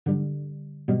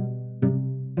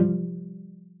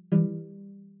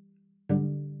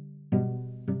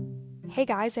Hey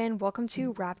guys, and welcome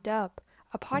to Wrapped Up,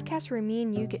 a podcast where me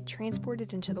and you get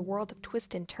transported into the world of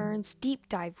twists and turns, deep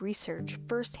dive research,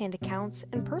 first-hand accounts,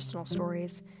 and personal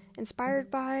stories, inspired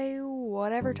by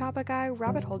whatever topic I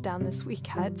rabbit hole down this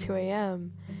week at 2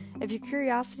 a.m. If your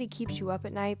curiosity keeps you up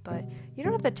at night, but you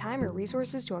don't have the time or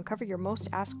resources to uncover your most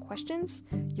asked questions,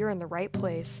 you're in the right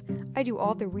place. I do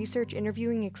all the research,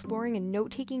 interviewing, exploring, and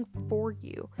note-taking for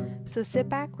you. So sit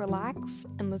back, relax,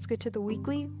 and let's get to the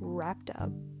weekly Wrapped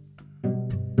Up.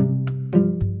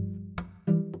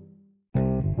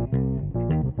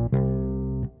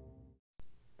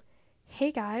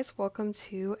 Hey guys, welcome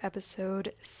to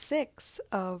episode 6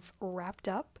 of Wrapped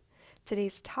Up.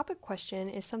 Today's topic question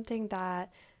is something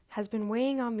that has been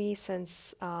weighing on me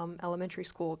since elementary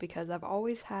school because I've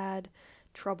always had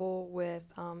trouble with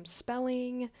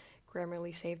spelling.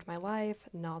 Grammarly saved my life,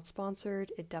 not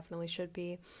sponsored, it definitely should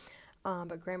be,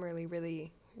 but Grammarly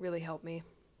really helped me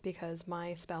because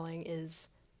my spelling is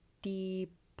deplorable.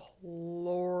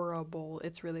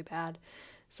 It's really bad.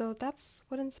 So that's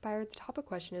what inspired the topic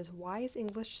question is, why is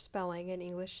English spelling and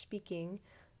English speaking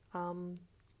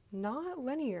not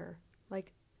linear,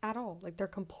 like at all? Like they're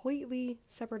completely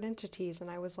separate entities,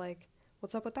 and I was like,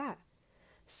 what's up with that?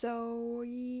 So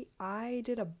I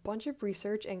did a bunch of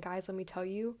research, and guys, let me tell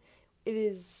you, it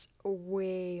is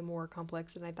way more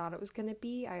complex than I thought it was going to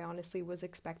be. I honestly was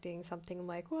expecting something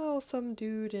like, well, some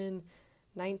dude in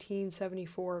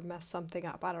 1974 messed something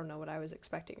up. I don't know what I was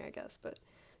expecting, I guess, but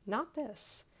not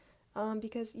this,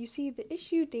 because you see the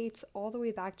issue dates all the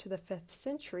way back to the 5th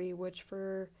century, which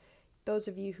for those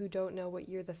of you who don't know what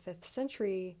year the 5th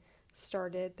century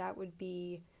started, that would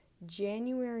be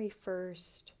January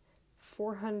 1st,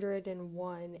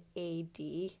 401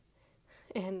 AD,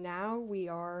 and now we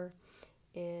are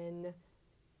in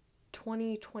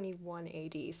 2021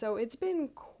 AD, so it's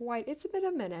been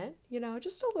a minute,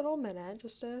 just a little minute,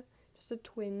 just a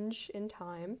twinge in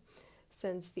time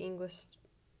since the English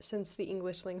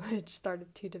language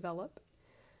started to develop.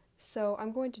 So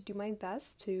I'm going to do my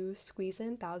best to squeeze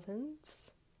in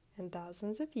thousands and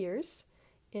thousands of years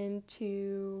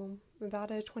into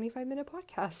about a 25-minute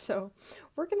podcast. So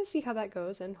we're going to see how that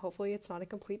goes, and hopefully it's not a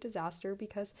complete disaster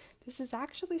because this is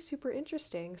actually super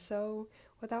interesting. So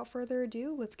without further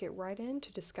ado, let's get right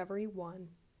into Discovery 1.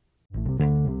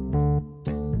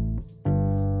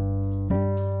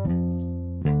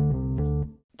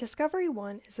 Discovery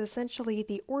 1 is essentially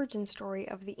the origin story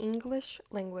of the English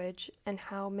language and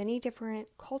how many different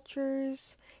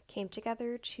cultures came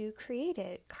together to create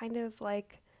it, kind of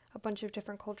like a bunch of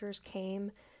different cultures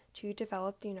came to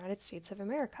develop the United States of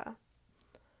America.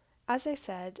 As I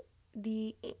said,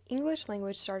 the English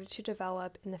language started to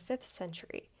develop in the 5th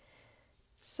century.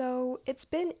 So it's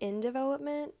been in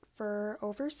development for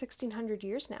over 1600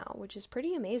 years now, which is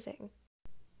pretty amazing.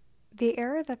 The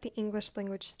era that the English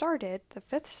language started, the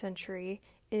 5th century,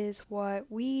 is what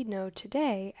we know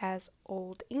today as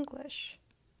Old English.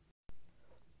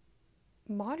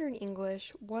 Modern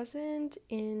English wasn't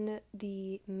in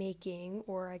the making,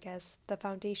 or I guess the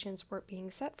foundations weren't being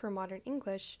set for modern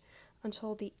English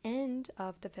until the end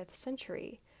of the 5th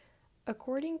century.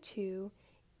 According to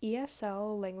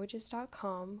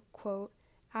ESLlanguages.com, quote,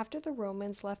 after the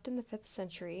Romans left in the 5th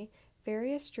century,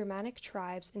 various Germanic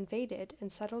tribes invaded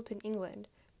and settled in England,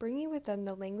 bringing with them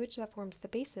the language that forms the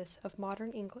basis of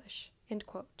modern English, end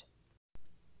quote.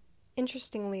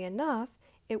 Interestingly enough,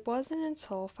 it wasn't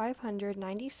until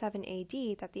 597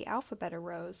 AD that the alphabet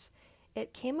arose.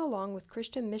 It came along with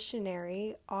Christian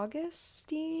missionary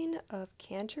Augustine of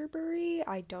Canterbury.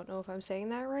 I don't know if I'm saying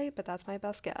that right, but that's my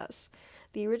best guess.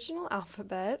 The original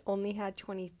alphabet only had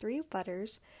 23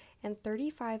 letters and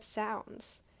 35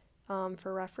 sounds.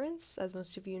 For reference, as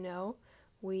most of you know,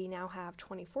 we now have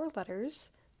 24 letters,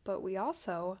 but we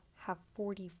also have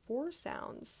 44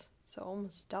 sounds, so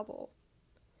almost double.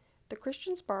 The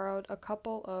Christians borrowed a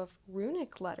couple of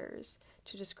runic letters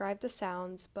to describe the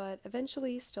sounds, but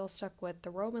eventually still stuck with the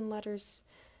Roman letters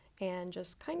and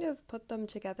just kind of put them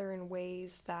together in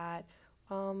ways that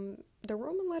the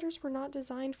Roman letters were not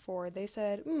designed for. They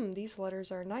said, these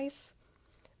letters are nice,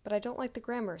 but I don't like the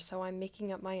grammar, so I'm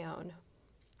making up my own.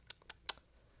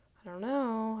 I don't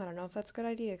know if that's a good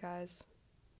idea, guys.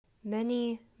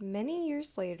 Many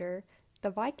years later,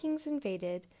 the Vikings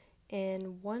invaded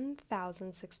in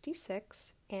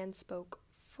 1066 and spoke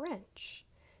French.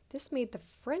 This made the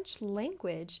French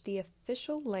language the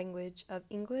official language of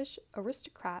English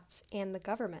aristocrats and the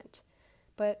government.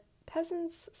 But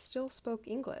peasants still spoke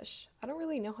English. I don't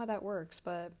really know how that works,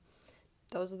 but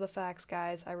those are the facts,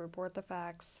 guys. I report the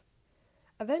facts.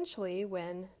 Eventually,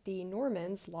 when the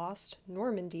Normans lost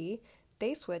Normandy,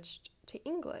 they switched to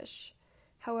English.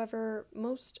 However,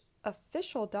 most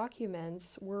official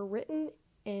documents were written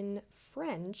in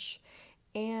French,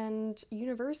 and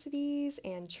universities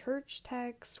and church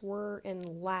texts were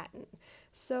in Latin.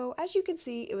 So, as you can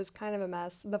see, it was kind of a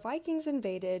mess. The Vikings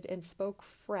invaded and spoke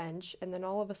French, and then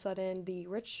all of a sudden, the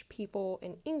rich people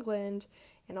in England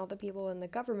and all the people in the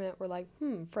government were like,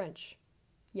 French.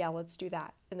 Yeah, let's do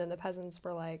that. And then the peasants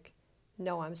were like,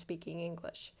 no, I'm speaking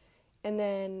English. And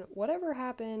then whatever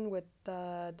happened with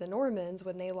the Normans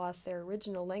when they lost their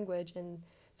original language and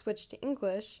switched to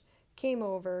English, came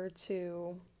over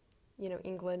to,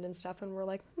 England and stuff, and were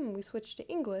like, we switched to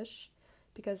English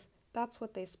because that's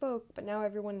what they spoke, but now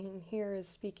everyone in here is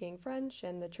speaking French,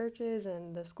 and the churches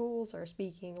and the schools are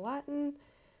speaking Latin.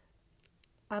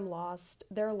 I'm lost,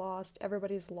 they're lost,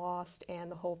 everybody's lost,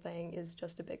 and the whole thing is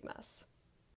just a big mess.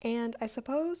 And I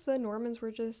suppose the Normans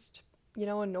were just,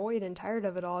 annoyed and tired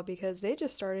of it all because they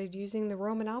just started using the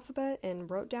Roman alphabet and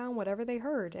wrote down whatever they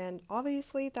heard, and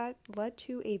obviously that led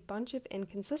to a bunch of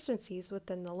inconsistencies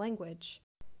within the language.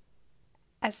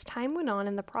 As time went on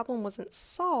and the problem wasn't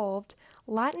solved,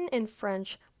 Latin and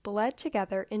French bled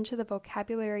together into the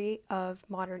vocabulary of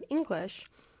modern English,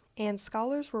 and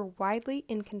scholars were widely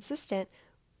inconsistent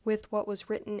with what was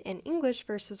written in English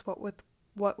versus what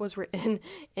was written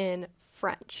in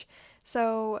French.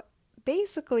 So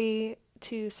basically,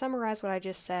 to summarize what I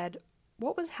just said,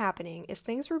 what was happening is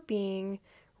things were being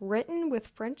written with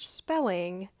French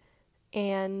spelling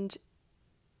and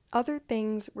other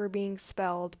things were being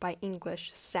spelled by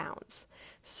English sounds.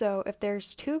 So if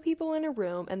there's two people in a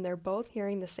room and they're both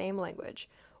hearing the same language,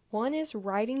 one is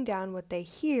writing down what they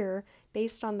hear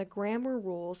based on the grammar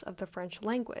rules of the French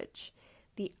language.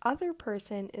 The other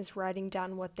person is writing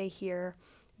down what they hear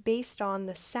based on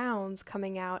the sounds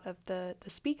coming out of the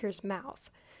speaker's mouth.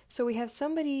 So we have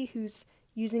somebody who's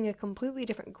using a completely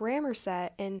different grammar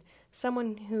set and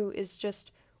someone who is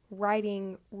just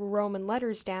writing Roman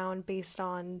letters down based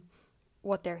on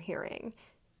what they're hearing.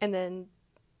 And then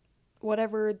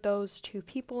whatever those two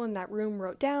people in that room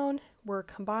wrote down were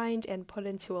combined and put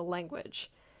into a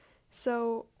language.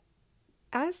 So,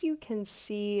 as you can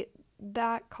see,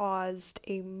 that caused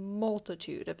a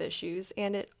multitude of issues,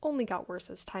 and it only got worse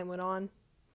as time went on.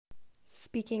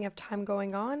 Speaking of time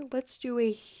going on, let's do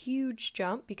a huge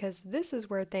jump because this is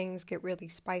where things get really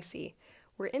spicy.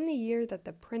 We're in the year that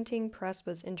the printing press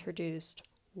was introduced.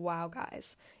 Wow,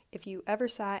 guys. If you ever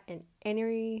sat in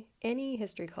any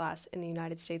history class in the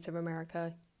United States of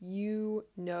America, you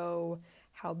know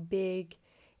how big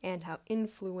and how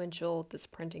influential this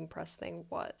printing press thing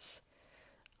was.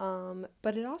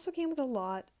 But it also came with a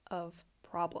lot of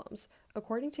problems.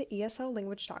 According to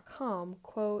ESLlanguage.com,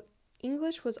 quote,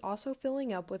 English was also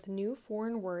filling up with new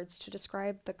foreign words to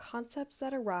describe the concepts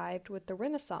that arrived with the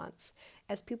Renaissance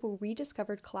as people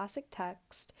rediscovered classic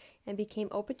text and became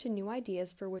open to new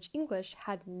ideas for which English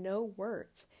had no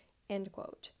words, end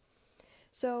quote.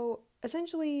 So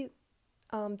essentially,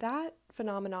 that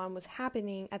phenomenon was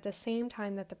happening at the same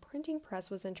time that the printing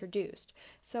press was introduced.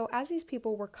 So as these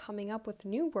people were coming up with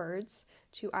new words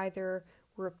to either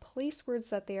replace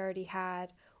words that they already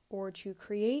had or to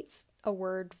create a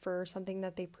word for something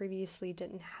that they previously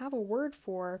didn't have a word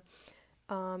for,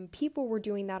 people were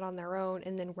doing that on their own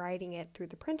and then writing it through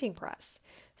the printing press.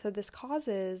 So this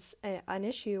causes an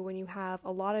issue when you have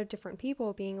a lot of different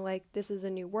people being like, this is a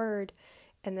new word,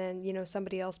 and then,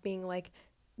 somebody else being like,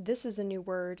 this is a new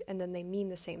word, and then they mean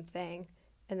the same thing,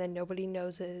 and then nobody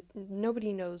knows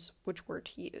which word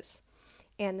to use.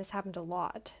 And this happened a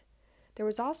lot. There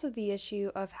was also the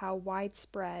issue of how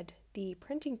widespread the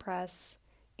printing press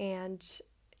and,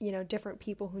 different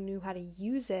people who knew how to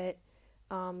use it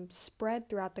spread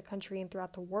throughout the country and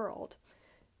throughout the world.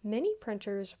 Many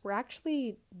printers were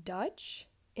actually Dutch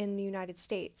in the United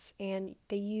States, and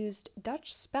they used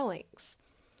Dutch spellings.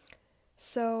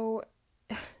 So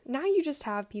now you just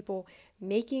have people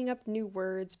making up new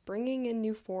words, bringing in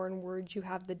new foreign words. You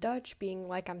have the Dutch being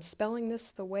like, I'm spelling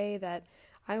this the way that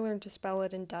I learned to spell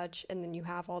it in Dutch, and then you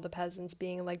have all the peasants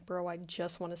being like, bro, I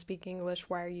just want to speak English,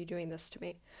 why are you doing this to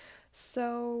me?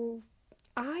 So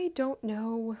I don't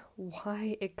know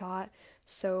why it got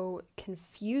so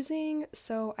confusing,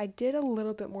 so I did a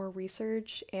little bit more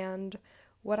research, and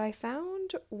what I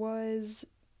found was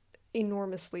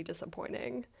enormously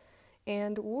disappointing,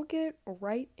 and we'll get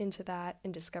right into that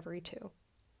in Discovery 2.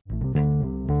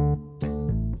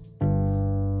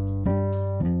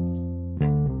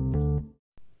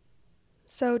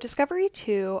 So Discovery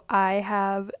 2, I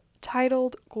have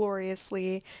titled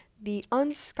gloriously The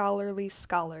Unscholarly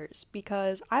Scholars,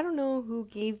 because I don't know who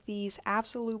gave these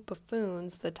absolute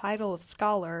buffoons the title of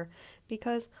scholar,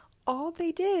 because all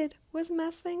they did was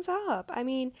mess things up. I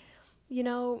mean,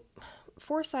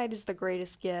 foresight is the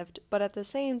greatest gift, but at the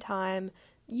same time,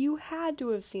 you had to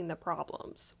have seen the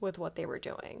problems with what they were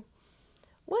doing.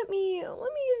 Let me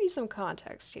give you some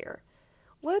context here.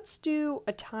 Let's do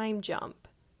a time jump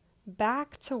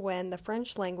back to when the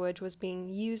French language was being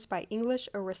used by English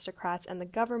aristocrats and the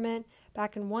government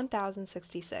back in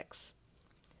 1066.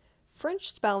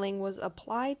 French spelling was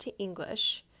applied to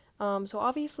English, so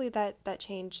obviously that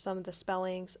changed some of the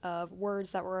spellings of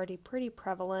words that were already pretty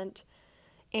prevalent.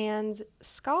 And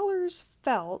scholars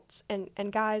felt, and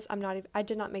guys, I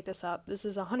did not make this up, this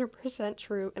is 100%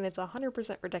 true, and it's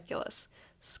 100% ridiculous.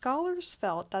 Scholars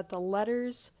felt that the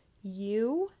letters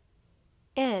U,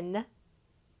 N,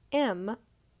 M,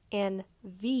 and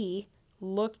V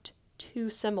looked too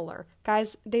similar.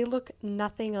 Guys, they look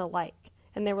nothing alike.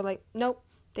 And they were like, nope,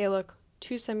 they look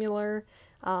too similar,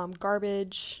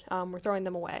 garbage, we're throwing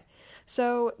them away.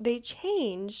 So they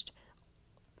changed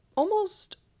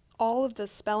almost all of the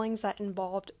spellings that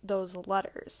involved those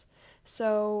letters.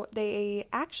 So they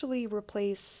actually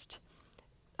replaced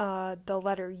the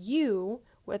letter U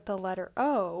with the letter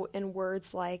O in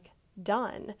words like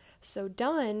done. So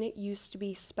done used to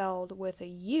be spelled with a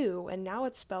U, and now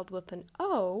it's spelled with an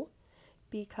O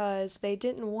because they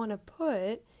didn't want to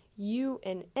put U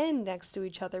and N next to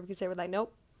each other because they were like,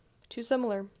 nope, too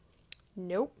similar.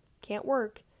 Nope, can't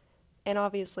work. And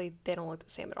obviously they don't look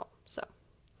the same at all. So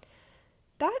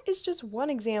that is just one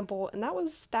example, and that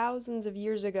was thousands of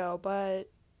years ago, but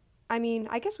I mean,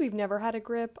 I guess we've never had a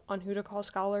grip on who to call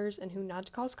scholars and who not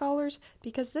to call scholars,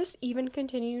 because this even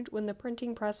continued when the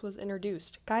printing press was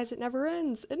introduced. Guys, it never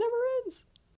ends. It never ends.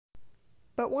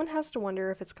 But one has to wonder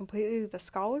if it's completely the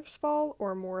scholar's fault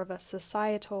or more of a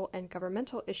societal and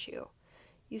governmental issue.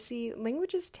 You see,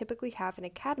 languages typically have an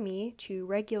academy to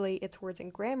regulate its words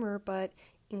and grammar, but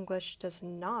English does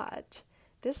not.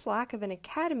 This lack of an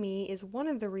academy is one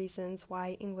of the reasons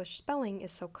why English spelling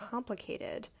is so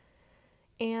complicated.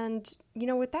 And,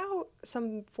 without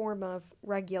some form of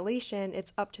regulation,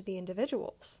 it's up to the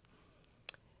individuals.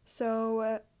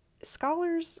 So,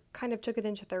 scholars kind of took it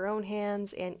into their own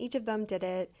hands, and each of them did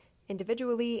it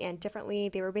individually and differently.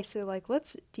 They were basically like,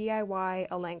 let's DIY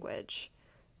a language.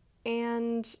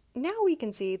 And now we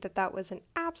can see that that was an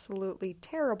absolutely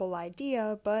terrible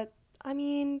idea, but I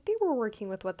mean, they were working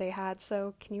with what they had,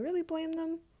 so can you really blame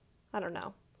them? I don't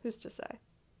know. Who's to say?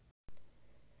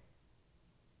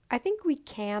 I think we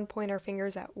can point our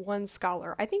fingers at one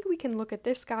scholar. I think we can look at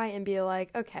this guy and be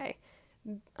like, okay,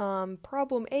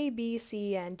 problem A, B,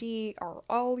 C, and D are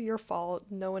all your fault,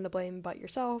 no one to blame but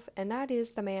yourself, and that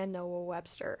is the man Noah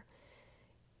Webster.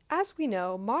 As we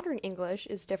know, modern English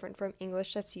is different from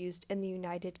English that's used in the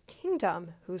United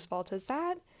Kingdom. Whose fault is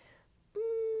that?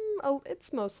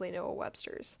 It's mostly Noah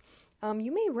Webster's.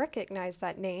 You may recognize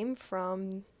that name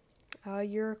from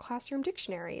your classroom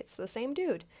dictionary. It's the same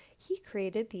dude. He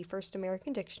created the first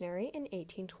American dictionary in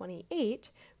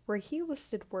 1828, where he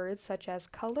listed words such as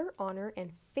color, honor,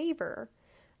 and favor,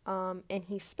 and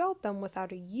he spelled them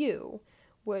without a U,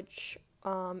 which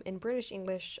in British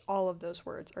English, all of those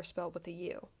words are spelled with a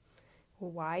U.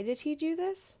 Why did he do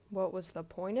this? What was the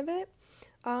point of it?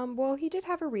 Well, he did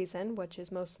have a reason, which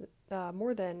is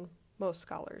more than most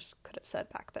scholars could have said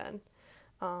back then.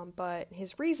 But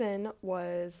his reason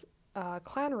was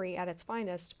clownery at its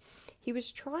finest. He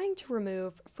was trying to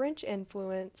remove French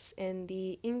influence in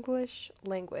the English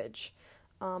language.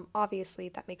 Obviously,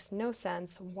 that makes no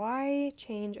sense. Why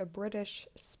change a British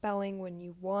spelling when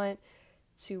you want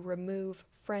to remove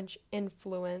French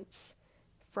influence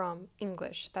from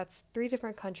English? That's 3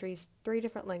 different countries, 3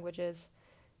 different languages.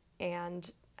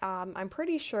 And I'm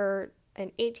pretty sure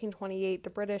in 1828, the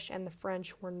British and the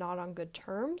French were not on good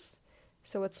terms.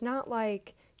 So it's not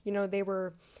like, they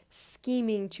were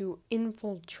scheming to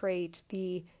infiltrate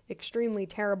the extremely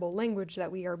terrible language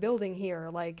that we are building here.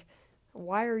 Like,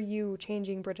 why are you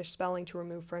changing British spelling to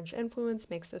remove French influence?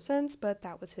 Makes no sense, but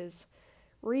that was his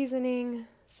reasoning.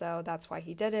 So that's why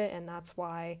he did it, and that's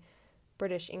why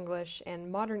British English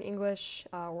and modern English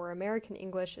or American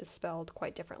English is spelled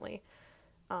quite differently.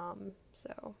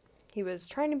 So he was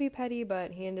trying to be petty,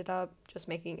 but he ended up just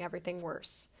making everything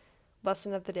worse.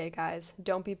 Lesson of the day, guys.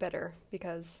 Don't be bitter,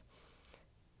 because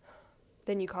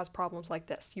then you cause problems like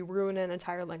this. You ruin an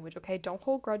entire language, okay? Don't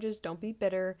hold grudges. Don't be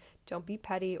bitter. Don't be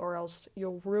petty, or else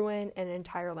you'll ruin an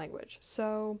entire language.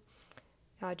 So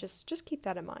just keep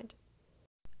that in mind.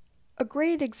 A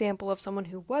great example of someone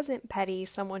who wasn't petty,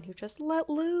 someone who just let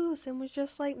loose and was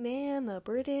just like, man, the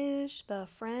British, the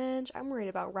French, I'm worried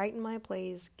about writing my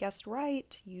plays. Guessed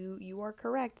right. You are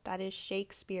correct. That is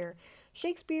Shakespeare.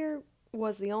 Shakespeare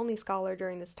was the only scholar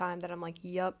during this time that I'm like,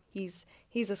 yep, he's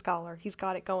a scholar. He's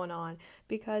got it going on.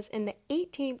 Because in the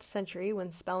 18th century,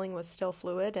 when spelling was still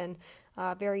fluid and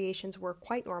variations were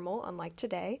quite normal, unlike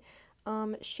today,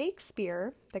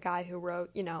 Shakespeare, the guy who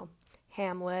wrote,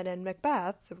 Hamlet and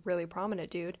Macbeth, the really prominent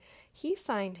dude, he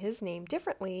signed his name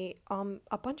differently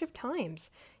a bunch of times.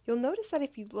 You'll notice that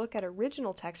if you look at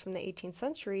original text from the 18th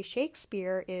century,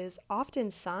 Shakespeare is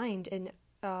often signed in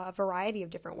a variety of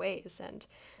different ways, and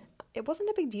it wasn't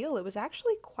a big deal. It was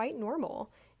actually quite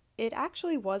normal. It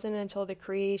actually wasn't until the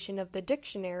creation of the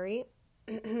dictionary,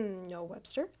 no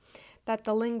Webster, that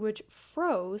the language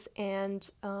froze and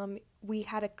we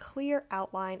had a clear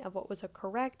outline of what was a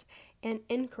correct and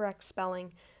incorrect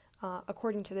spelling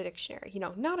according to the dictionary.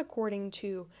 Not according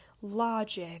to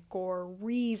logic or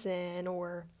reason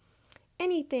or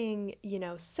anything,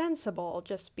 sensible,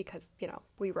 just because,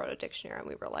 we wrote a dictionary and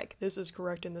we were like, this is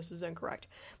correct and this is incorrect.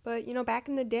 But, back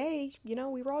in the day, we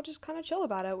were all just kind of chill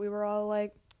about it. We were all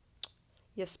like,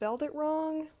 you spelled it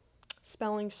wrong.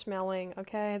 Spelling, smelling,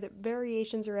 okay? The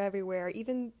variations are everywhere.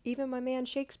 Even my man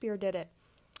Shakespeare did it.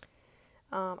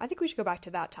 I think we should go back to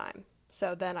that time,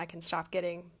 so then I can stop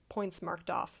getting points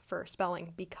marked off for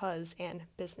spelling because and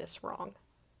business wrong.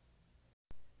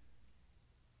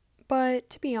 But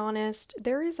to be honest,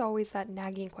 there is always that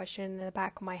nagging question in the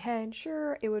back of my head.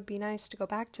 Sure, it would be nice to go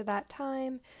back to that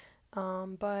time,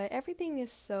 but everything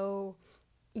is so,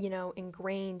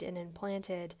 ingrained and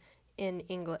implanted in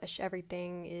English.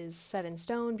 Everything is set in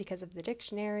stone because of the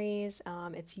dictionaries.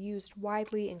 It's used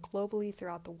widely and globally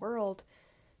throughout the world.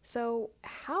 So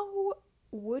how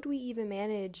would we even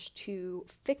manage to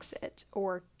fix it?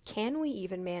 Or can we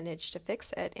even manage to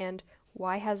fix it? And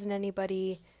why hasn't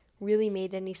anybody really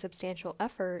made any substantial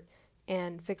effort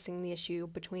in fixing the issue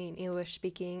between English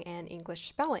speaking and English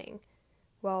spelling?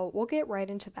 Well, we'll get right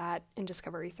into that in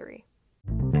Discovery 3.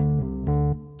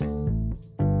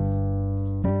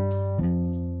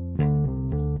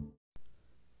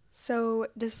 So,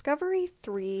 Discovery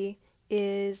 3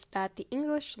 is that the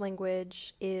English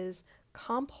language is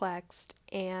complex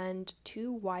and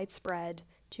too widespread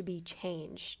to be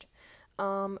changed.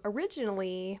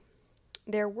 Originally,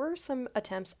 there were some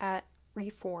attempts at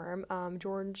reform.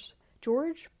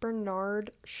 George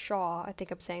Bernard Shaw, I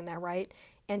think I'm saying that right,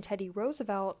 and Teddy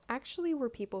Roosevelt actually were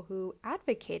people who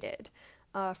advocated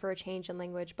for a change in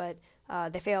language, but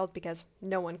they failed because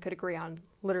no one could agree on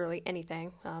literally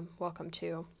anything. Welcome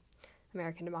to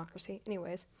American democracy.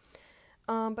 Anyways,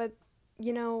 but,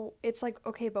 it's like,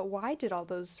 okay, but why did all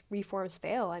those reforms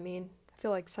fail? I mean, I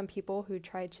feel like some people who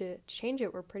tried to change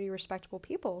it were pretty respectable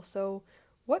people, so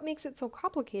what makes it so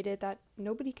complicated that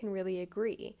nobody can really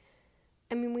agree?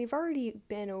 I mean, we've already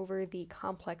been over the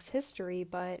complex history,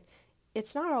 but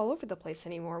it's not all over the place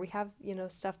anymore. We have,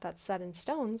 stuff that's set in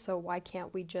stone, so why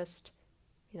can't we just,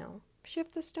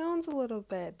 shift the stones a little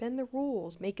bit, bend the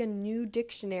rules, make a new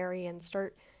dictionary and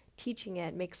start teaching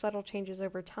it, make subtle changes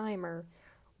over time or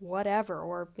whatever,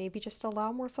 or maybe just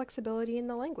allow more flexibility in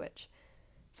the language.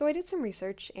 So I did some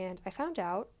research and I found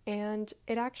out, and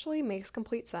it actually makes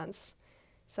complete sense.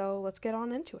 So let's get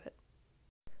on into it.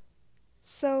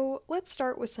 So let's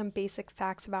start with some basic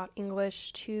facts about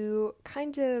English to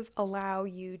kind of allow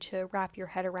you to wrap your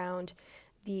head around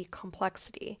the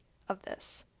complexity of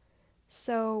this.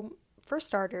 So for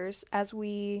starters, as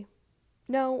we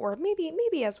know, or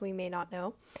maybe as we may not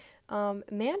know,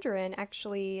 Mandarin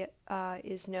actually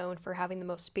is known for having the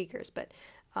most speakers, but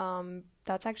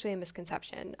that's actually a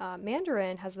misconception.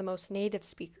 Mandarin has the most native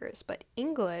speakers, but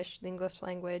English, the English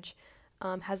language,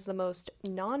 has the most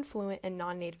non-fluent and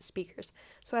non-native speakers.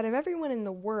 So out of everyone in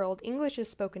the world, English is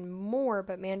spoken more,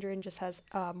 but Mandarin just has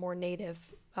more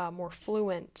native, more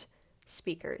fluent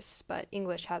speakers. But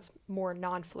English has more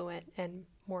non-fluent and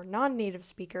more non-native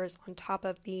speakers on top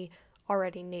of the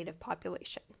already native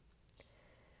population.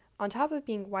 On top of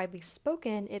being widely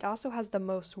spoken, it also has the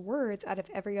most words out of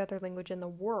every other language in the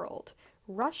world.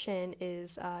 Russian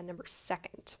is number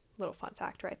second. Little fun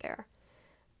fact right there.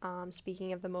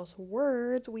 Speaking of the most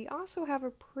words, we also have a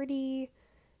pretty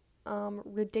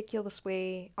ridiculous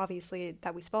way, obviously,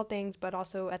 that we spell things, but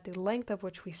also at the length of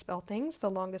which we spell things.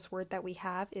 The longest word that we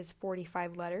have is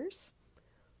 45 letters.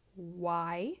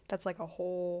 Why? That's a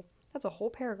whole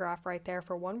paragraph right there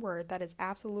for one word. That is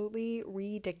absolutely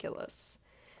ridiculous.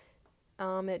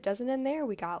 It doesn't end there.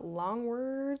 We got long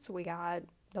words, we got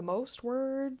the most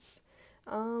words,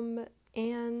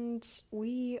 and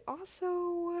we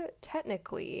also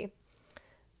technically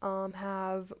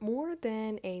have more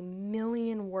than 1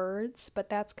 million words, but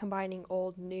that's combining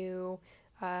old, new,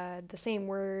 the same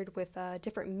word with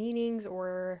different meanings,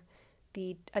 or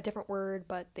a different word,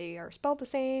 but they are spelled the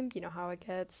same. You know how it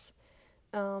gets.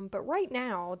 But right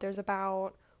now, there's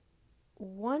about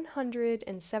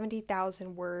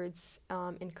 170,000 words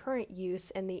in current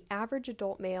use, and the average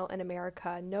adult male in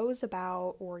America knows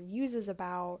about or uses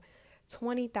about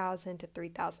 20,000 to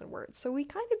 3,000 words. So we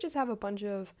kind of just have a bunch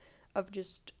of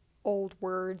just old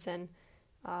words and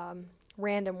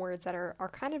random words that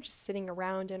are kind of just sitting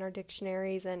around in our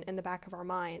dictionaries and in the back of our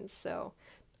minds. So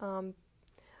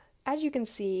as you can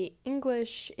see,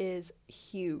 English is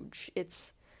huge.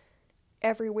 It's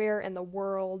everywhere in the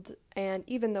world, and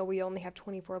even though we only have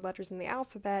 24 letters in the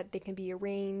alphabet, they can be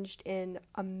arranged in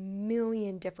a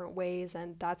million different ways,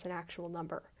 and that's an actual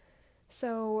number.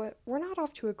 So we're not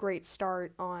off to a great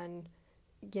start on,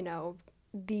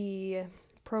 the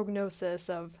prognosis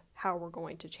of how we're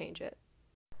going to change it.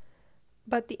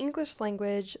 But the English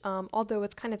language, although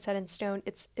it's kind of set in stone,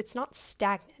 it's not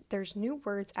stagnant. There's new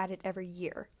words added every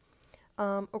year.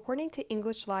 According to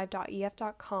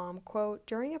EnglishLive.ef.com, quote,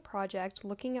 during a project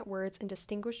looking at words in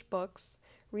distinguished books,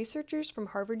 researchers from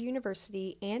Harvard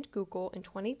University and Google in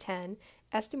 2010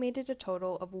 estimated a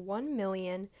total of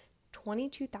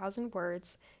 1,022,000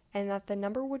 words, and that the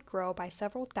number would grow by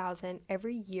several thousand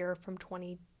every year from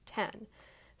 2010.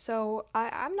 So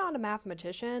I'm not a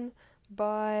mathematician,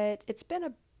 but it's been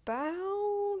about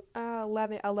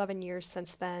 11 years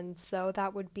since then, so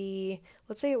that would be,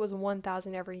 let's say it was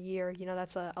 1,000 every year,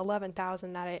 that's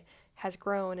 11,000 that it has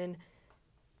grown, and,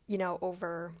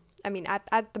 over,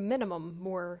 at the minimum,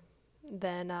 more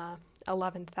than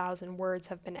 11,000 words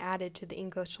have been added to the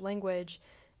English language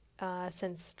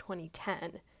since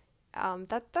 2010.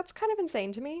 That's kind of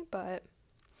insane to me, but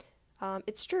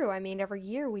it's true. Every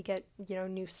year we get,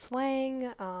 new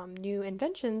slang, new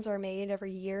inventions are made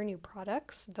every year, new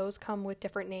products. Those come with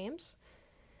different names.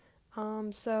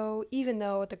 So even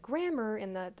though the grammar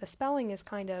and the spelling is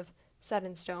kind of set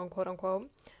in stone, quote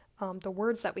unquote, the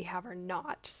words that we have are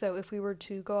not. So if we were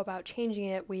to go about changing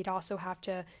it, we'd also have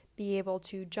to be able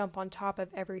to jump on top of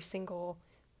every single,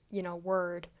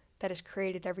 word that is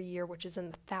created every year, which is in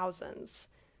the thousands.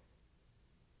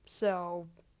 So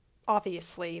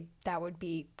obviously, that would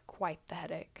be quite the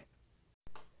headache.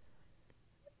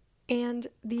 And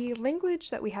the language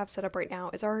that we have set up right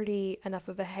now is already enough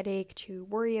of a headache to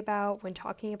worry about when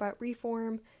talking about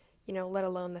reform, let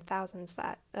alone the thousands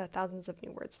of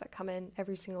new words that come in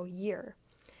every single year.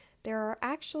 There are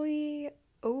actually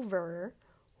over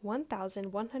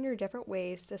 1,100 different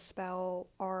ways to spell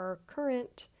our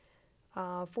current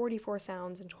 44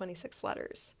 sounds and 26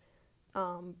 letters,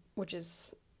 which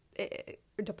is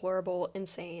deplorable,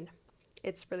 insane.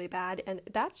 It's really bad, and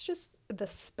that's just the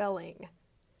spelling.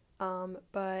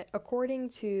 But according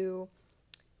to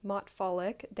Mott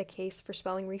Follick, The Case for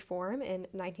Spelling Reform in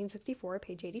 1964,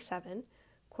 page 87,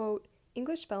 quote,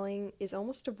 English spelling is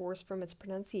almost divorced from its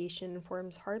pronunciation and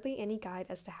forms hardly any guide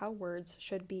as to how words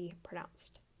should be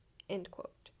pronounced, end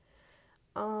quote.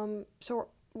 So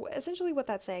essentially what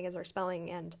that's saying is our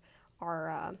spelling and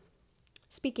our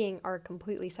speaking are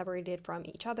completely separated from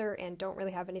each other and don't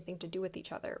really have anything to do with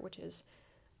each other, which is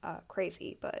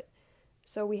crazy. But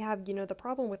so we have, the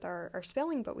problem with our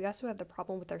spelling, but we also have the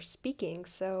problem with our speaking.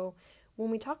 So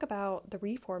when we talk about the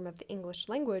reform of the English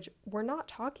language, we're not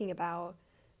talking about,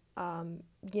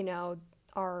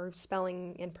 our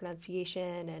spelling and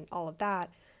pronunciation and all of that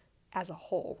as a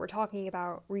whole. We're talking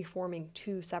about reforming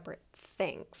two separate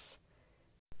things.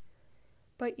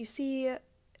 But you see,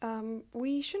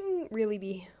 we shouldn't really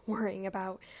be worrying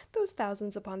about those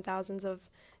thousands upon thousands of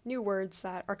new words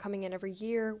that are coming in every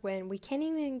year when we can't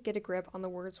even get a grip on the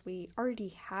words we already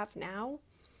have now.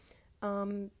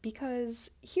 Because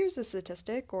here's a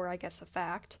statistic, or I guess a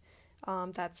fact,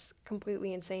 that's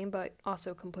completely insane but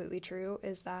also completely true,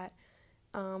 is that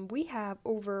we have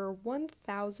over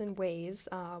 1,000 ways,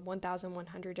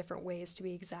 1,100 different ways to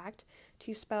be exact,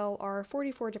 to spell our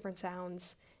 44 different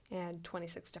sounds and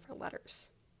 26 different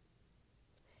letters.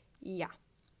 Yeah.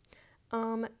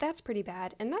 That's pretty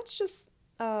bad, and that's just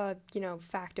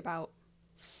fact about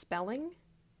spelling.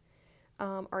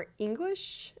 Our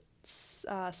English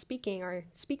speaking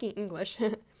English,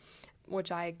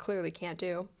 which I clearly can't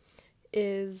do,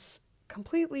 is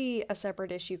completely a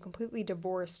separate issue, completely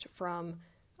divorced from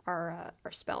our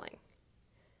spelling.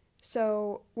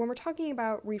 So when we're talking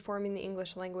about reforming the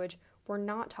English language, we're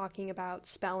not talking about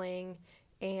spelling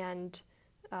and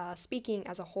speaking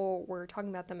as a whole. We're talking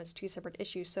about them as two separate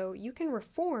issues. So you can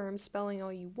reform spelling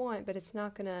all you want, but it's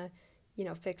not gonna,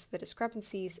 fix the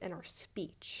discrepancies in our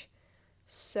speech.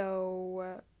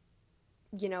 So,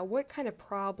 what kind of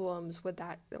problems would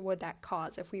that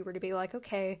cause if we were to be like,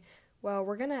 okay, well,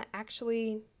 we're gonna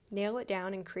actually nail it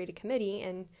down and create a committee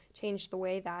and change the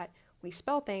way that we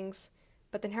spell things,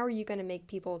 But then how are you going to make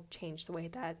people change the way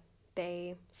that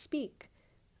they speak?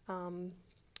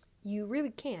 You really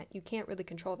can't. You can't really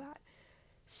control that.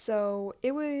 So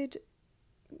it would,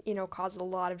 cause a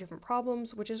lot of different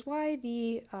problems, which is why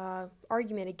the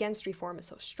argument against reform is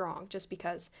so strong, just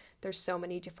because there's so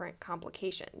many different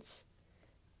complications.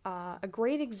 A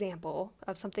great example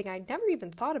of something I never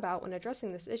even thought about when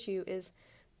addressing this issue is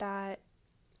that,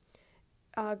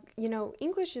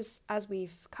 English is, as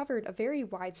we've covered, a very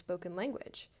wide-spoken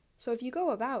language. So if you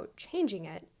go about changing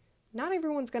it, not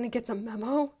everyone's going to get the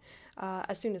memo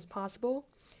as soon as possible.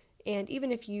 And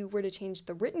even if you were to change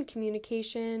the written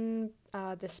communication,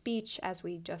 the speech, as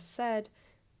we just said,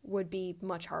 would be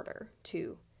much harder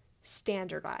to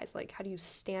standardize. Like, how do you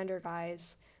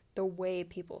standardize the way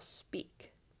people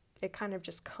speak? It kind of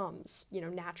just comes,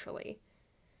 naturally.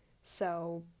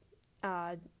 So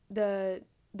the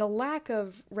lack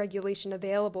of regulation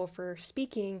available for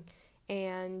speaking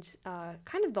and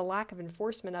kind of the lack of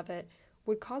enforcement of it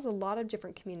would cause a lot of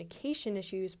different communication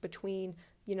issues between,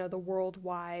 the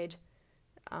worldwide,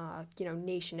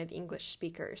 nation of English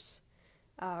speakers.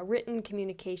 Written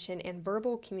communication and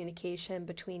verbal communication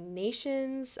between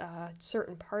nations,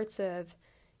 certain parts of,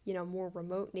 more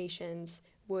remote nations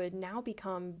would now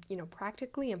become,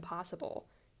 practically impossible,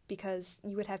 because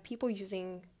you would have people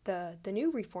using the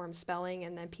new reform spelling,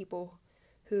 and then people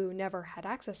who never had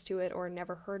access to it or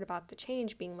never heard about the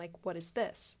change being like, what is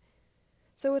this?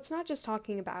 So it's not just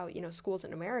talking about, schools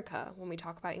in America. When we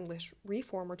talk about English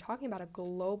reform, we're talking about a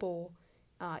global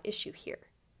issue here.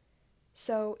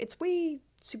 So it's way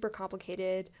super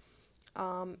complicated,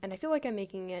 and I feel like I'm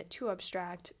making it too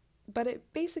abstract, but it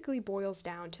basically boils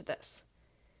down to this.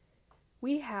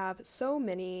 We have so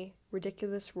many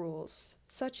ridiculous rules,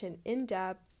 such an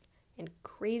in-depth and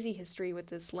crazy history with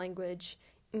this language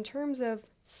in terms of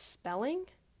spelling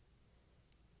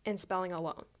and spelling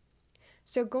alone.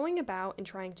 So going about and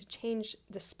trying to change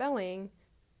the spelling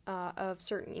of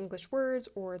certain English words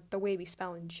or the way we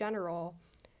spell in general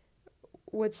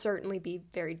would certainly be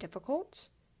very difficult.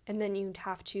 And then you'd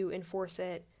have to enforce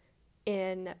it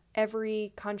in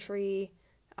every country,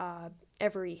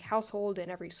 every household,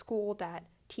 and every school that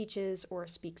teaches or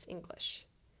speaks English,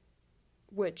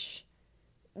 which,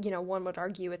 one would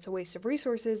argue it's a waste of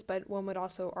resources, but one would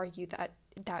also argue that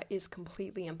that is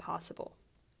completely impossible.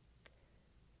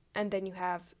 And then you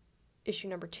have issue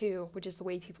number 2, which is the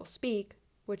way people speak,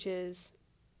 which is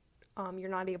you're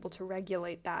not able to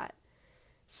regulate that.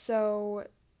 So,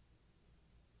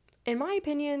 in my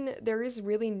opinion, there is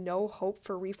really no hope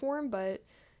for reform, but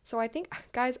so I think,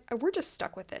 guys, we're just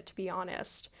stuck with it, to be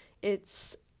honest.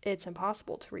 It's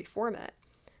impossible to reform it.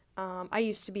 I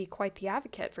used to be quite the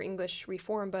advocate for English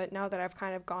reform, but now that I've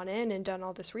kind of gone in and done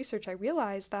all this research, I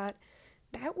realize that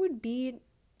would be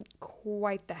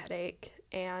quite the headache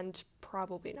and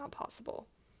probably not possible.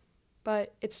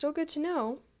 But it's still good to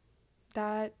know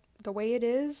that the way it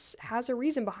is has a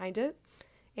reason behind it,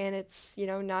 and it's,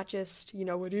 not just,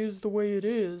 it is the way it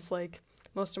is, like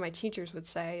most of my teachers would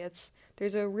say.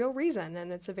 There's a real reason,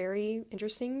 and it's a very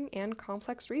interesting and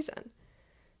complex reason.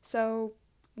 So,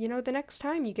 the next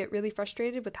time you get really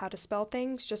frustrated with how to spell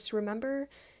things, just remember,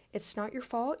 it's not your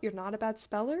fault, you're not a bad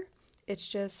speller. It's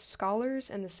just scholars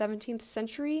in the 17th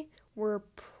century were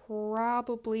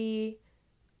probably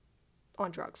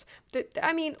on drugs.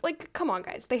 Come on,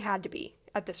 guys. They had to be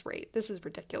at this rate. This is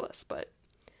ridiculous, but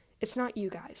it's not you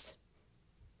guys.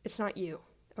 It's not you,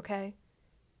 okay?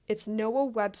 It's Noah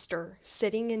Webster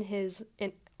sitting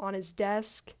on his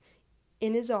desk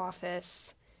in his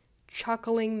office,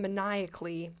 chuckling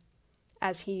maniacally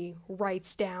as he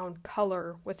writes down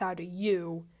color without a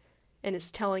U and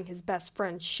is telling his best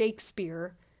friend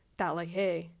Shakespeare that, like,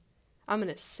 hey, I'm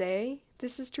going to say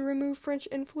this is to remove French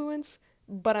influence,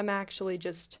 but I'm actually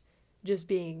just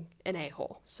being an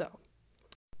a-hole. So,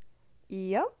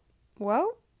 yep.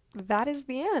 Well, that is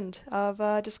the end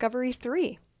of Discovery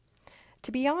 3.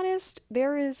 To be honest,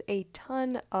 there is a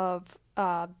ton of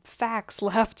facts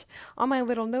left on my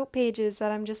little note pages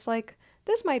that I'm just like,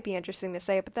 this might be interesting to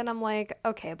say, but then I'm like,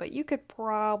 okay, but you could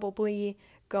probably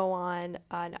go on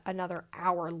another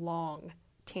hour-long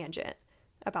tangent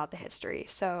about the history.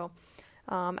 So,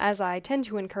 as I tend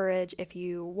to encourage, if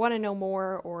you want to know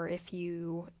more, or if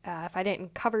I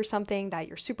didn't cover something that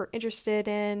you're super interested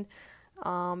in,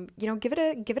 give it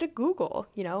a Google.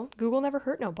 Google never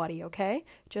hurt nobody. Okay,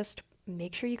 just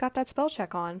make sure you got that spell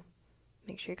check on.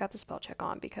 Make sure you got the spell check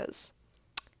on, because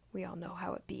we all know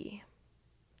how it be.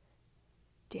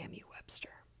 Damn you, Webster.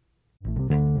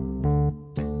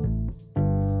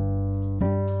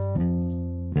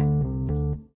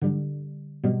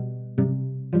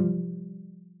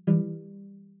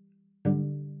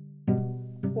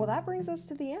 that brings us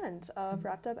to the end of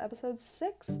Wrapped Up episode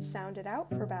 6, Sound It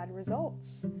Out for Bad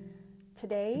Results.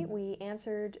 Today, we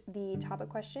answered the topic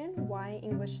question, why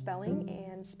English spelling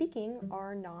and speaking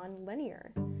are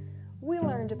non-linear. We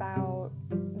learned about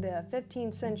the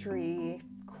 15th century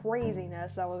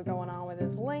craziness that was going on with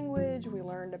his language. We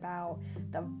learned about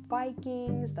the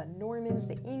Vikings, the Normans,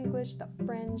 the English, the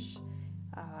French,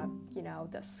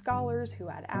 the scholars who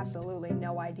had absolutely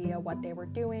no idea what they were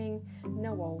doing.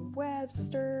 Noah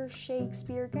Webster,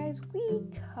 Shakespeare. Guys, we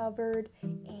covered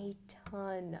a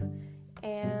ton.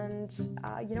 And,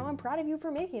 I'm proud of you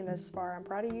for making this far. I'm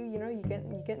proud of you. You get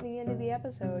to the end of the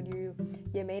episode. You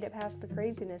made it past the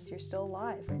craziness. You're still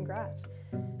alive. Congrats.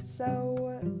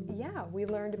 So, yeah, we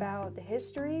learned about the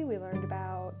history. We learned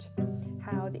about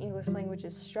how the English language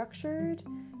is structured,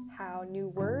 how new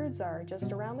words are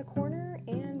just around the corner,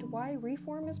 and why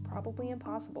reform is probably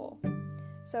impossible.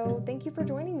 So, thank you for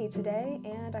joining me today,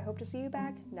 and I hope to see you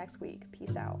back next week.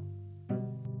 Peace out.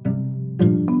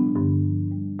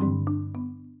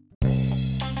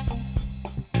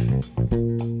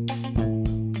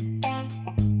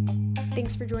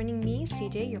 Thanks for joining me,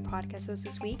 CJ, your podcast host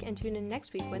this week, and tune in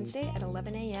next week, Wednesday at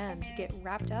 11 a.m. to get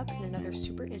wrapped up in another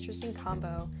super interesting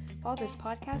combo. Follow this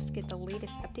podcast to get the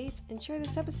latest updates and share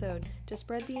this episode to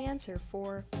spread the answer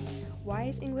for why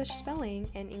is English spelling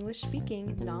and English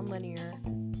speaking non-linear.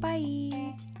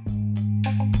 Bye!